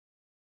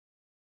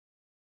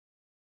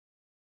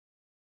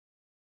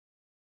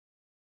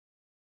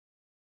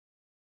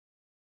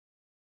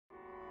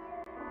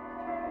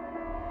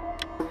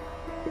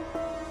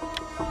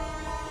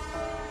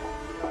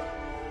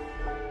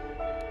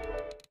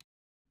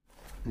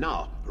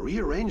Now,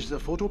 rearrange the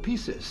photo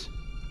pieces.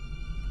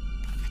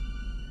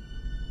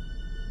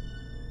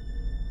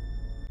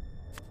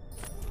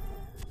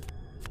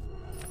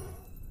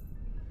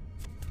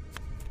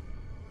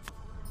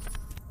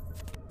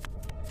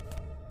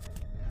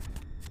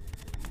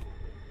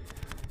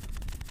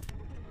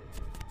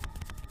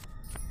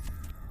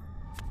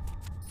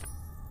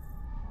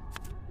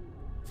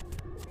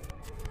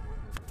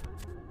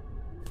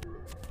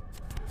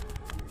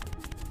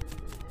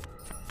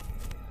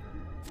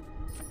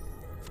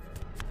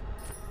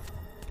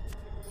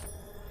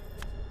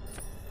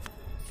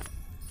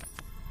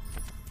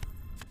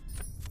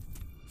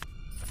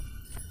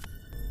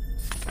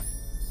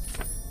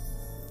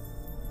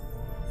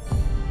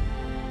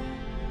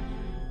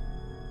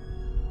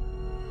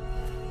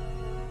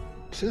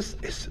 This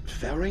is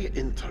very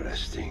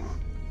interesting.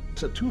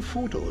 The two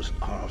photos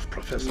are of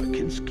Professor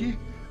Kinsky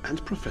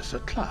and Professor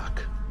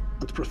Clark.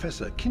 And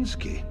Professor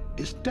Kinsky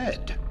is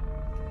dead.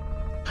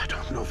 I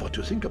don't know what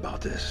to think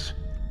about this.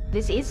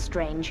 This is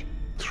strange.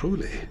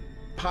 Truly.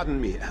 Pardon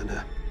me,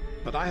 Anna,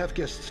 but I have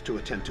guests to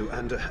attend to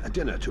and a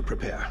dinner to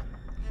prepare.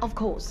 Of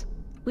course.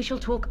 We shall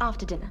talk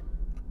after dinner.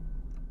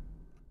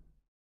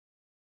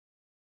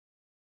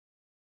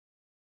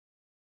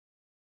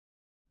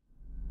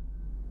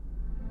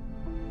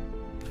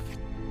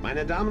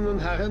 Meine Damen und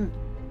Herren,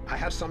 I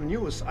have some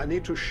news I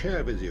need to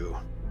share with you.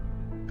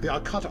 We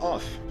are cut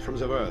off from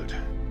the world.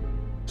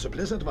 The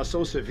blizzard was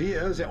so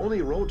severe, the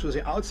only road to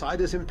the outside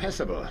is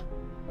impassable.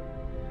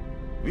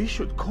 We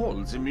should call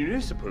the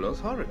municipal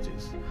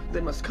authorities.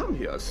 They must come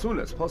here as soon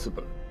as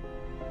possible.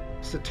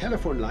 The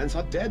telephone lines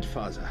are dead,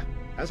 Father.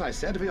 As I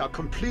said, we are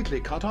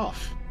completely cut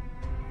off.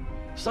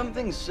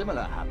 Something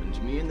similar happened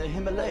to me in the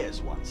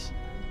Himalayas once.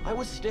 I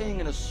was staying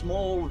in a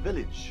small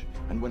village,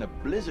 and when a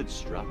blizzard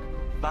struck,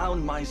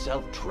 found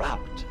myself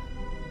trapped.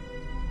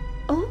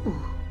 Oh,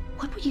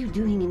 what were you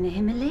doing in the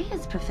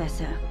Himalayas,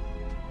 Professor?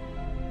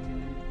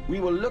 We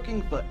were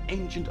looking for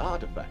ancient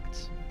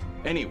artifacts.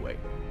 Anyway,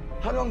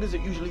 how long does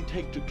it usually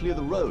take to clear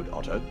the road,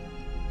 Otto?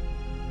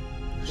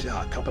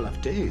 Yeah, a couple of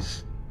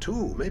days.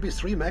 2, maybe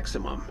 3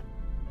 maximum.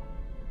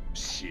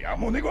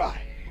 Siamo nei guai.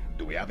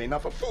 Do we have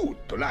enough food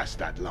to last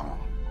that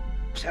long?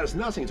 There's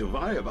nothing to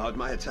worry about,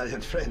 my Italian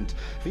friend.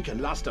 We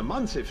can last a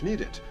month if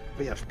needed.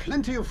 We have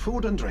plenty of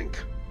food and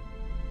drink.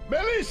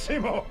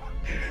 Bellissimo!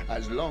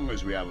 As long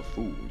as we have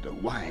food,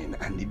 wine,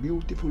 and the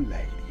beautiful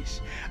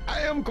ladies, I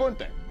am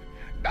content.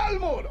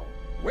 Dalmoro,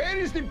 where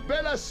is the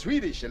bella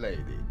Swedish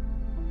lady?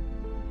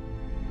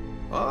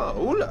 Ah,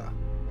 Ulla.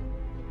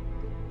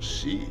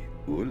 Si,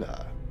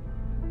 Ulla.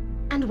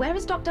 And where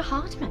is Dr.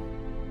 Hartmann?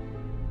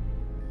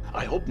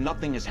 I hope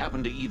nothing has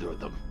happened to either of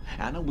them.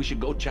 Anna, we should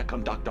go check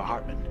on Dr.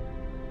 Hartmann.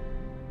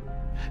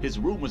 His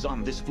room was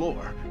on this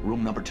floor,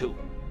 room number 2.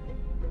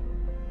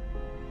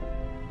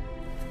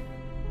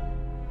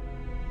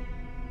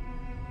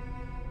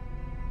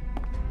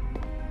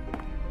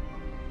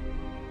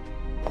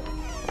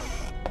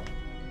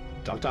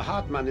 Dr.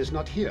 Hartmann is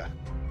not here.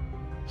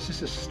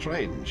 This is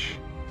strange.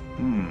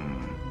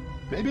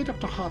 Maybe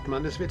Dr.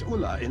 Hartmann is with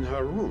Ulla in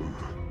her room.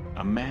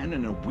 A man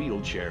in a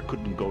wheelchair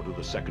couldn't go to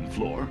the 2nd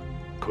floor,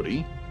 could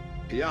he?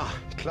 Ja,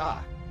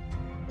 klar.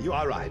 You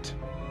are right.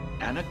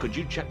 Anna, could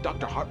you check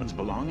Dr. Hartmann's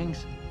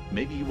belongings?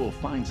 Maybe you will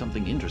find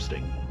something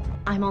interesting.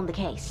 I'm on the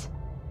case.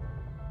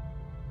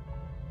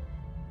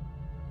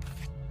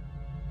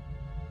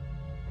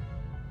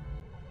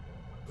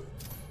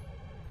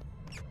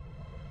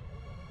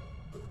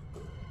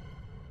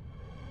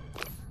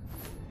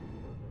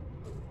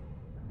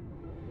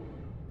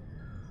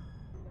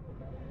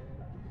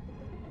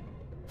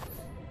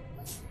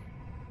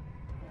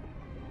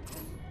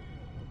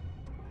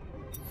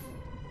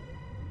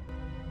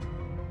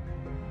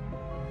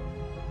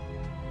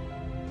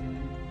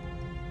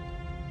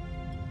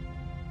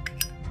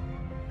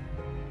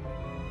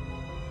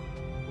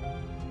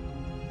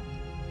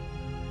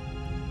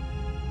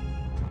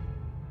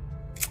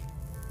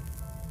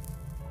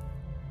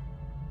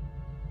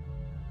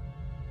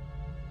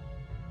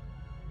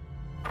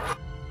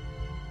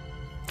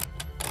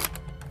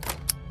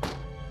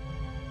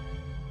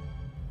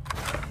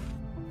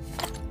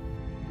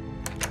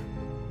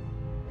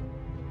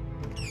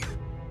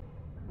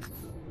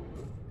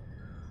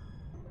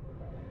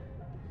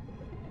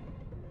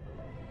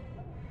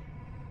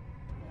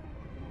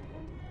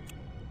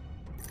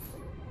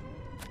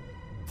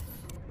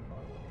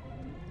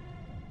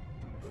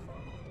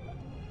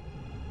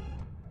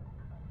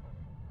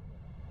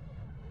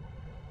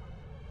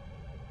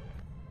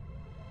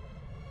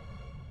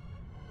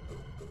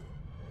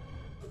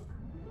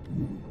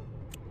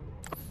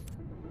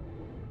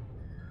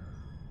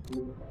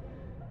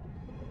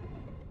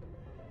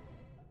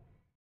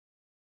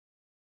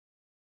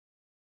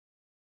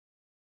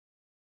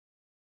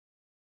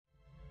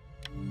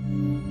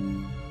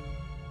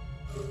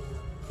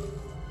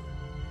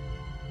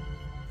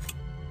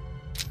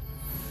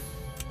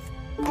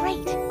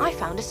 Great! I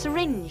found a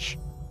syringe.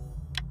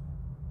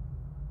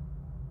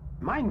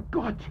 Mein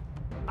Gott!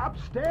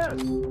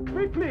 Upstairs!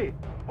 Quickly!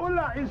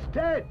 Ulla is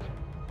dead!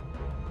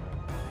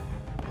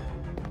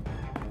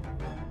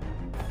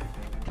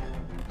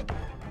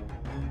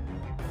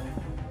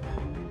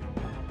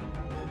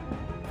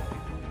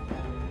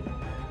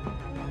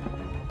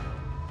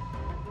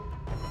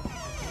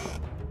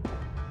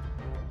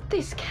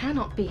 This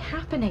cannot be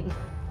happening.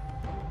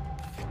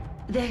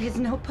 There is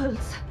no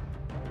pulse.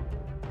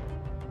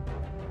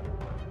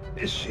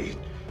 Is she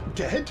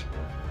dead?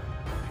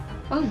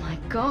 Oh my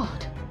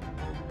God.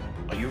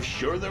 Are you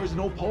sure there is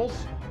no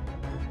pulse?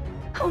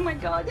 Oh my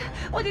God,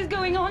 what is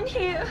going on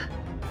here?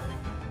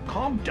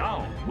 Calm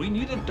down. We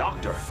need a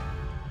doctor.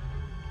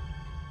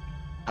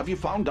 Have you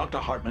found Dr.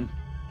 Hartmann?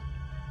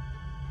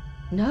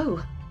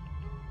 No.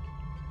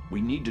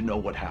 We need to know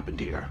what happened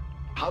here.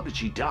 How did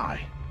she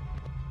die?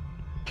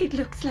 It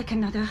looks like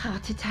another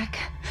heart attack.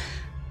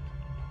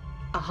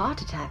 A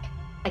heart attack?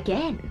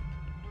 Again?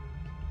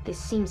 This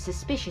seems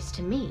suspicious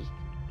to me.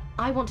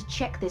 I want to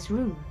check this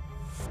room.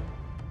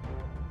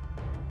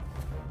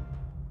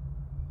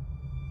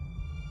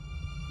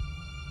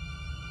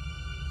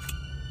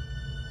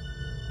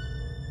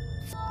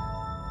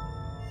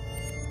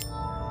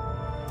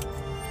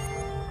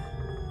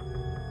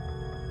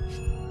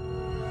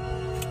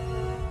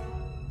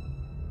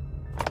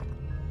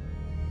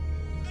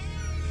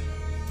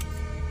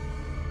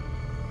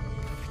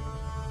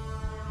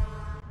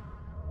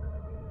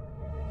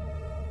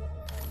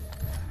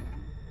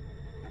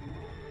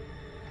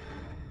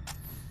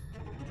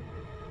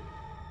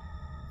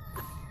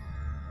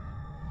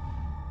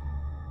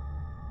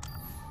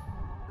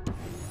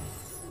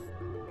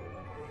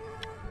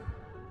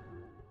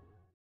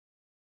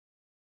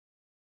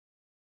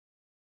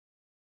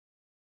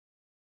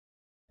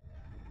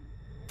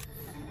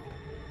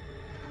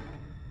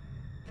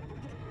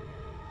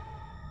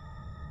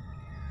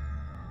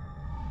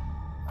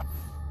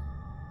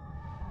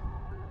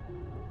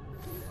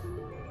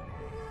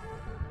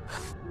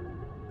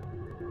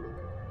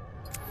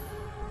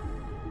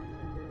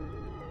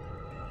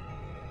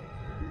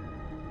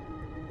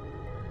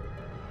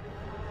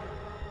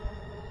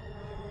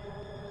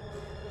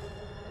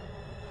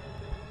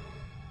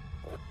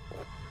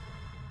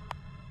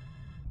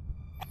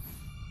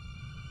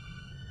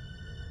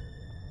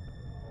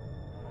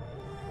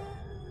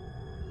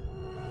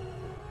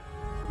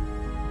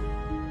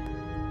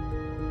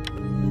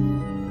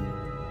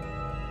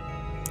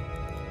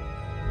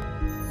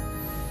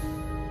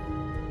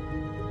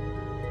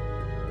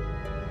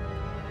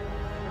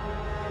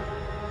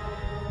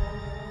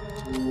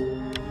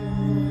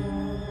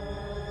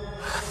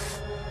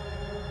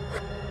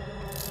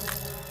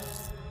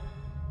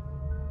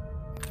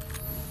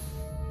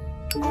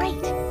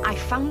 Great! I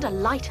found a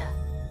lighter.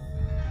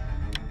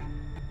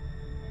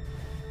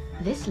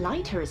 This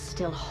lighter is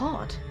still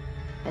hot,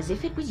 as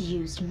if it was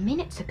used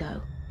minutes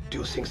ago. Do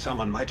you think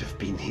someone might have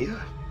been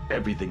here?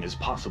 Everything is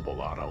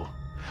possible, Otto.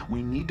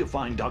 We need to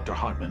find Dr.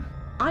 Hartmann.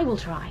 I will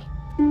try.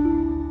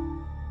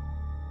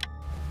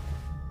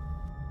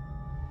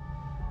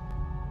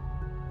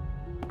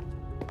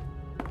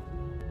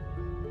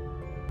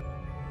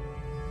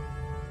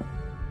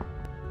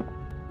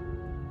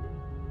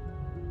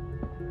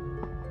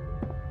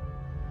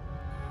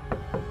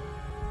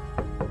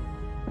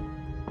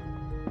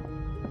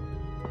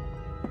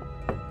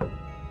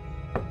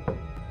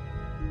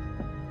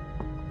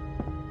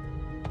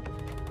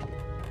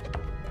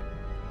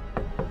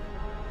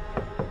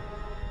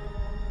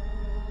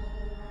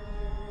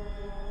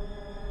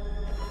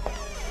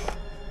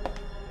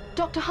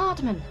 Dr.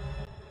 Hartmann!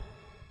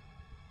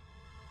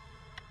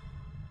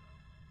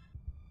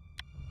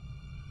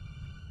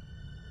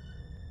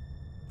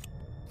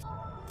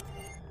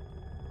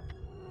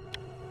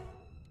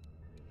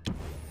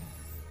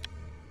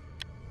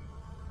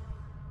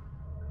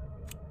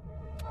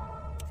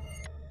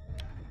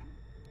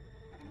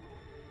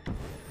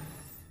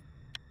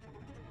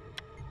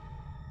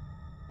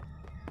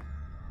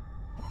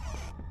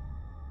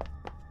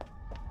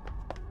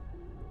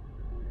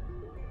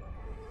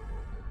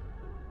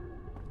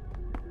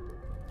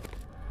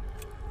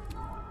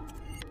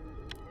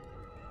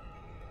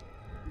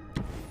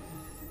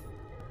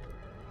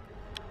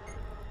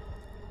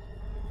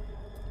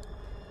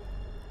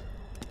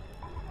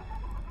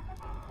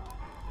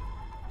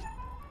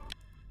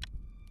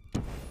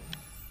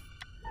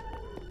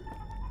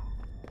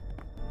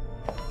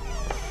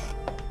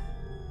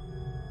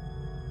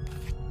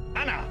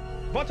 Anna,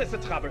 what is the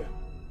trouble?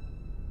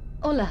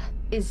 Ulla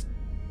is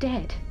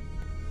dead.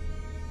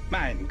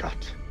 Mein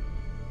Gott.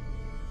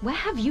 Where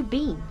have you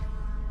been?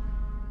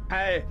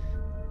 I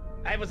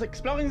was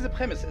exploring the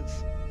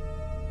premises.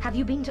 Have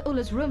you been to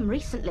Ulla's room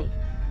recently?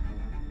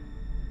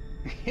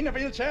 In a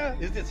wheelchair?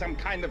 Is this some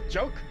kind of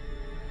joke?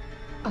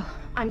 Oh,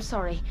 I'm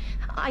sorry.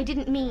 I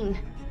didn't mean...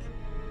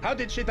 How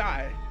did she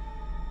die?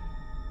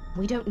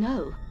 We don't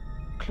know.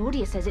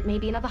 Claudia says it may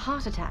be another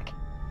heart attack.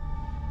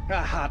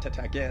 A heart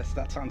attack, yes,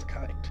 that sounds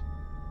correct.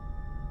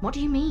 What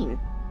do you mean?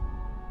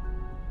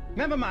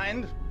 Never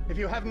mind. If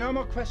you have no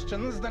more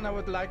questions, then I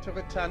would like to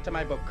return to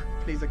my book.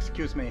 Please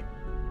excuse me.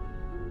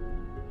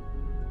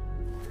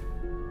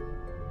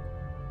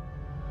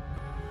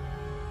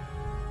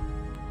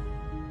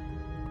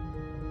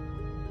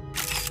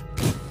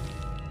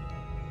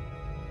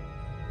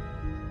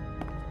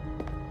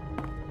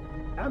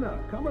 Anna,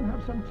 come and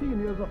have some tea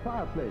near the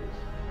fireplace.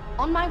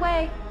 On my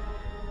way.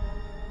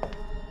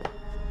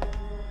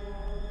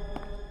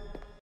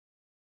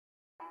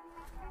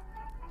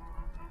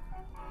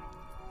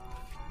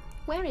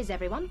 Where is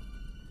everyone?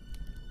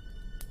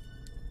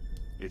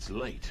 It's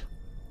late.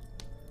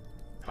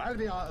 While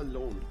we are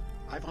alone,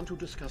 I want to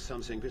discuss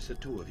something with the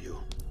two of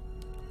you.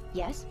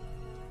 Yes?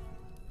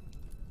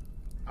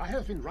 I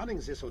have been running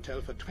this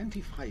hotel for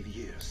 25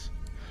 years.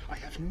 I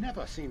have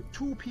never seen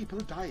two people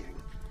dying.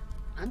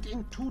 And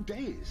in 2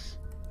 days.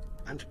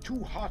 And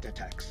 2 heart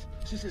attacks.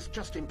 This is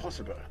just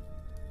impossible.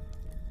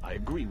 I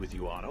agree with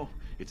you, Otto.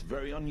 It's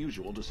very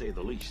unusual to say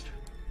the least.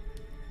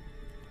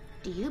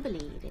 Do you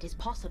believe it is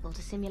possible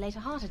to simulate a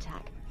heart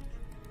attack?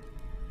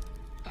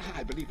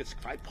 I believe it's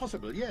quite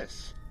possible,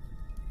 yes.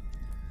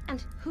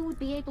 And who would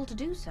be able to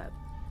do so?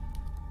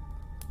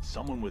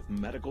 Someone with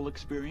medical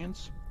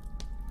experience?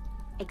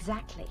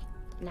 Exactly.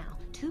 Now,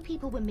 2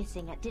 people were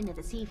missing at dinner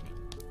this evening.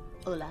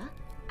 Ulla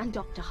and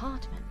Dr.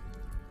 Hartmann.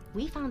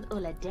 We found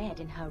Ulla dead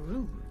in her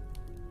room.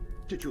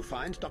 Did you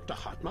find Dr.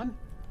 Hartmann?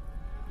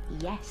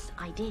 Yes,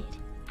 I did.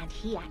 And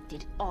he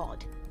acted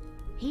odd.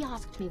 He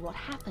asked me what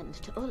happened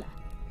to Ulla.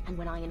 And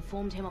when I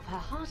informed him of her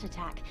heart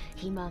attack,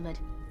 he murmured,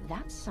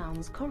 "That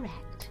sounds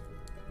correct."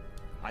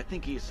 I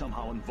think he is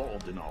somehow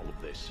involved in all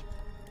of this.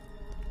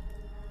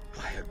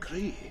 I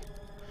agree.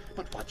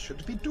 But what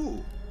should we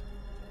do?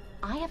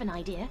 I have an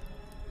idea.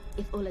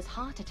 If Ulla's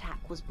heart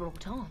attack was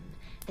brought on,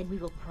 then we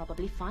will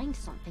probably find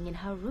something in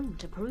her room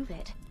to prove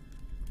it.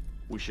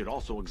 We should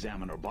also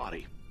examine her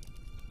body.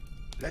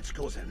 Let's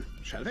go then,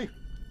 shall we?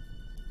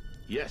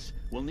 Yes,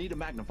 we'll need a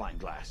magnifying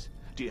glass.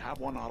 Do you have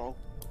one, Otto?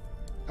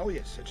 Oh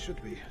yes, it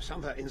should be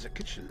somewhere in the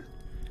kitchen.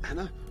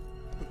 Anna,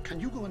 can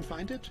you go and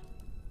find it?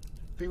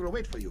 We will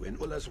wait for you in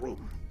Ulla's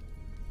room.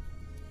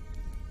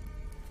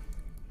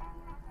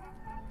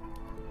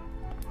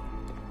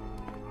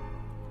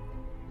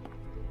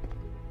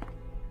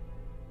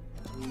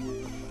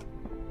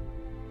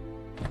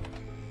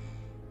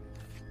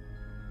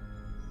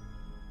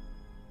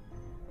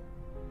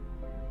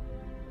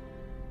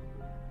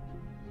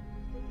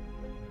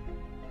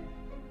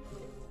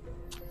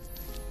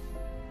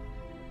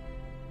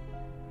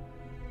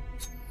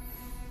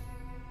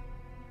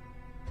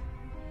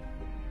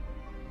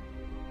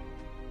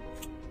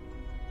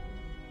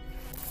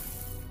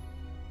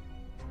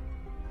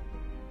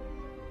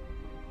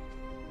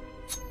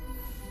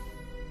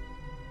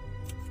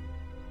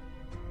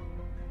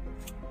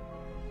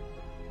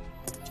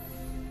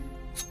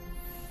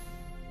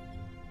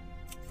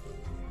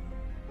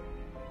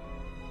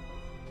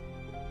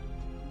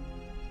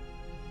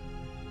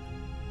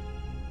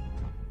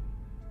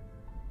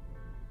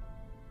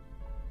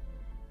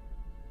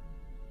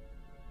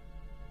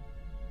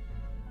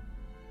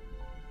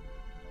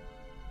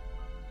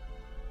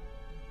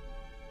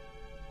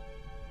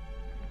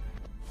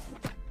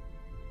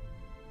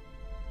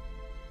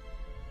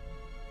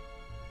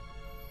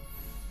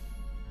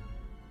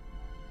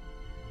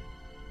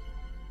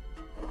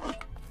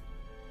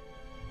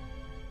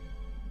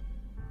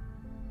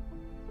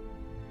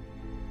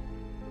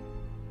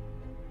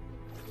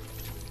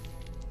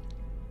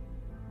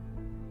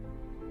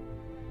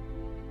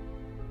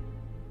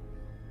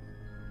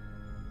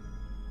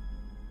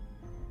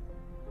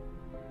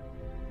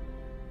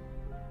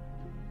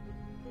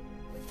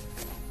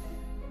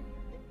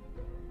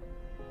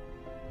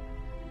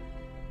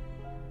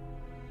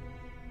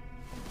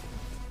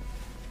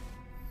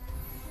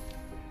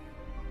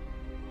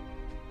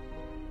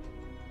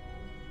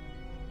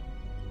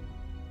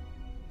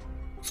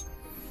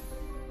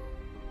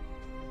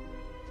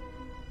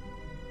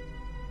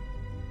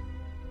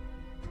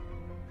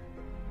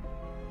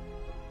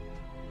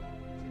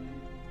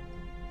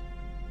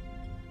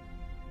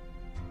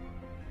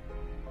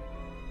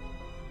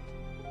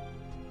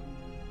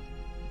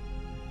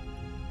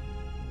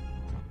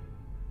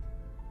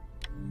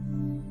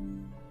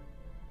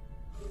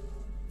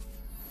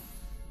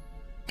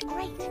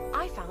 Great!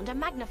 I found a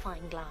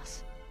magnifying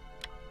glass.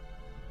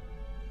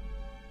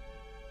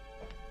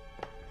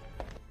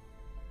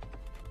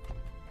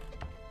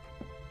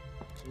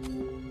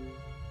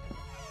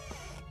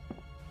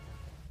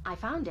 I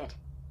found it.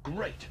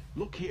 Great!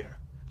 Look here.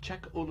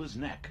 Check Ulla's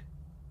neck.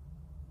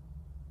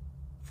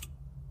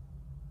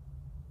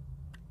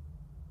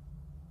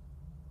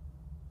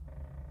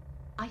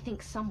 I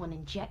think someone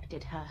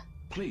injected her.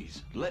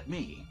 Please, let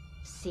me.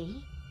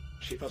 See?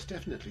 She was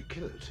definitely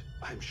killed.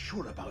 I'm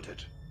sure about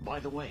it. By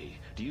the way,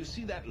 do you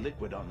see that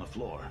liquid on the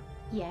floor?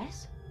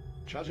 Yes?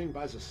 Judging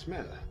by the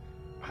smell,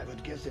 I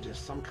would guess it is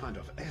some kind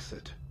of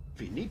acid.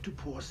 We need to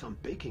pour some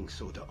baking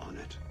soda on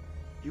it.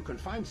 You can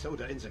find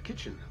soda in the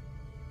kitchen.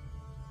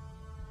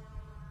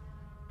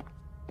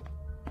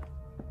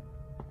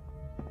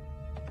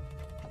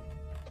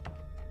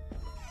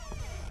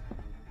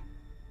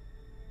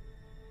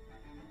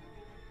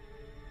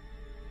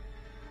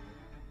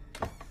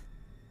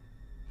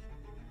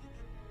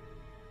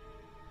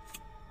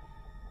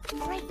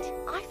 Great!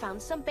 I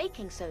found some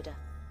baking soda.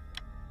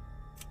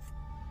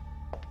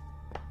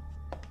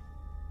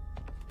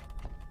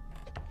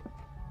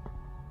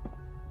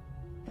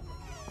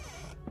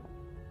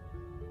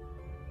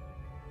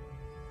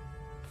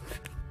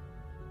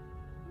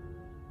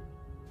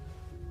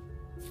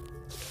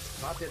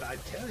 What did I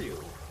tell you?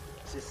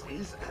 This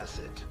is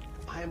acid.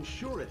 I am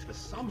sure it was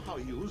somehow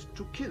used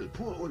to kill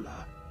poor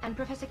Ulla. And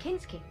Professor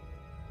Kinsky?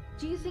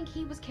 Do you think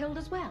he was killed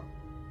as well?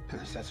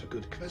 That's a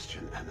good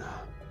question,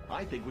 Anna.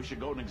 I think we should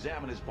go and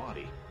examine his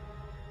body.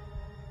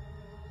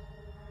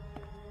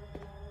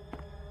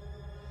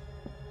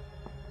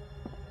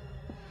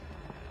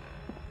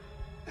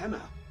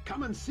 Anna,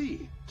 come and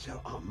see. There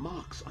are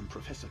marks on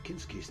Professor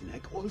Kinsky's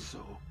neck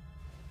also.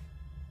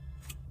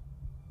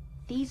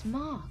 These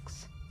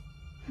marks?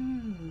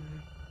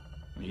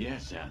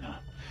 Yes,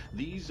 Anna.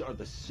 These are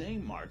the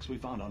same marks we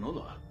found on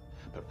Ulla.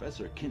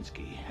 Professor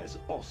Kinsky has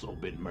also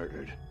been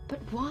murdered. But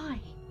why?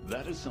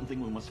 That is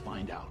something we must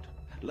find out.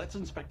 Let's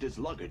inspect his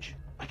luggage.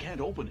 I can't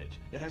open it.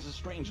 It has a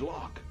strange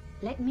lock.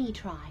 Let me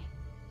try.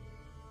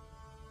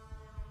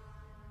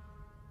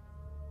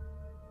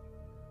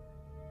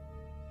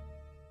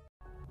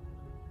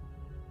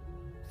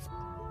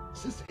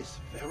 This is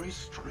very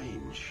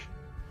strange.